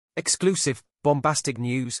Exclusive, bombastic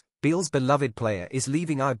news, Beale's beloved player is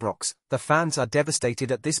leaving Ibrox. The fans are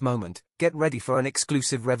devastated at this moment. Get ready for an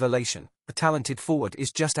exclusive revelation. The talented forward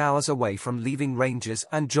is just hours away from leaving Rangers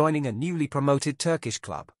and joining a newly promoted Turkish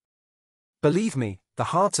club. Believe me, the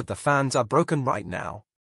hearts of the fans are broken right now.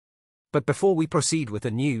 But before we proceed with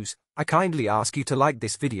the news, I kindly ask you to like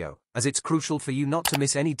this video, as it's crucial for you not to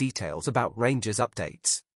miss any details about Rangers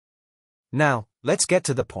updates. Now, let's get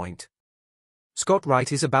to the point. Scott Wright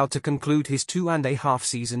is about to conclude his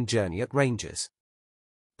 2.5-season journey at Rangers.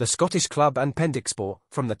 The Scottish club and Pendikspor,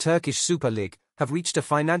 from the Turkish Super League, have reached a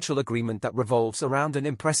financial agreement that revolves around an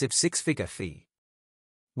impressive six-figure fee.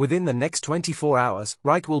 Within the next 24 hours,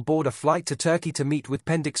 Wright will board a flight to Turkey to meet with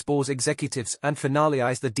Pendikspor's executives and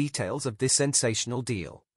finalize the details of this sensational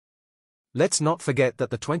deal. Let's not forget that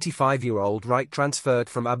the 25-year-old Wright transferred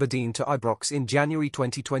from Aberdeen to Ibrox in January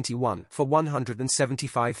 2021 for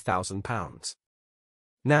 £175,000.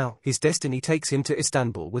 Now, his destiny takes him to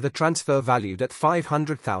Istanbul with a transfer valued at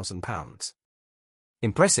 £500,000.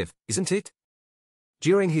 Impressive, isn't it?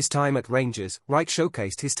 During his time at Rangers, Wright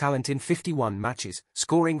showcased his talent in 51 matches,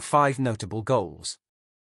 scoring 5 notable goals.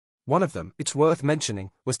 One of them, it's worth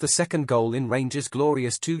mentioning, was the second goal in Rangers'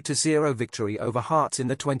 glorious 2-0 victory over Hearts in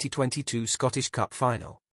the 2022 Scottish Cup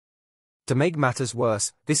final. To make matters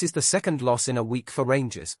worse, this is the second loss in a week for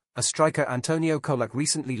Rangers, as striker Antonio Colak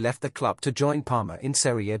recently left the club to join Parma in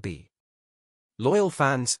Serie B. Loyal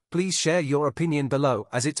fans, please share your opinion below,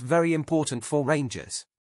 as it's very important for Rangers.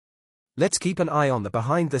 Let's keep an eye on the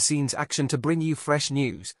behind-the-scenes action to bring you fresh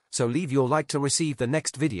news, so leave your like to receive the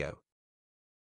next video.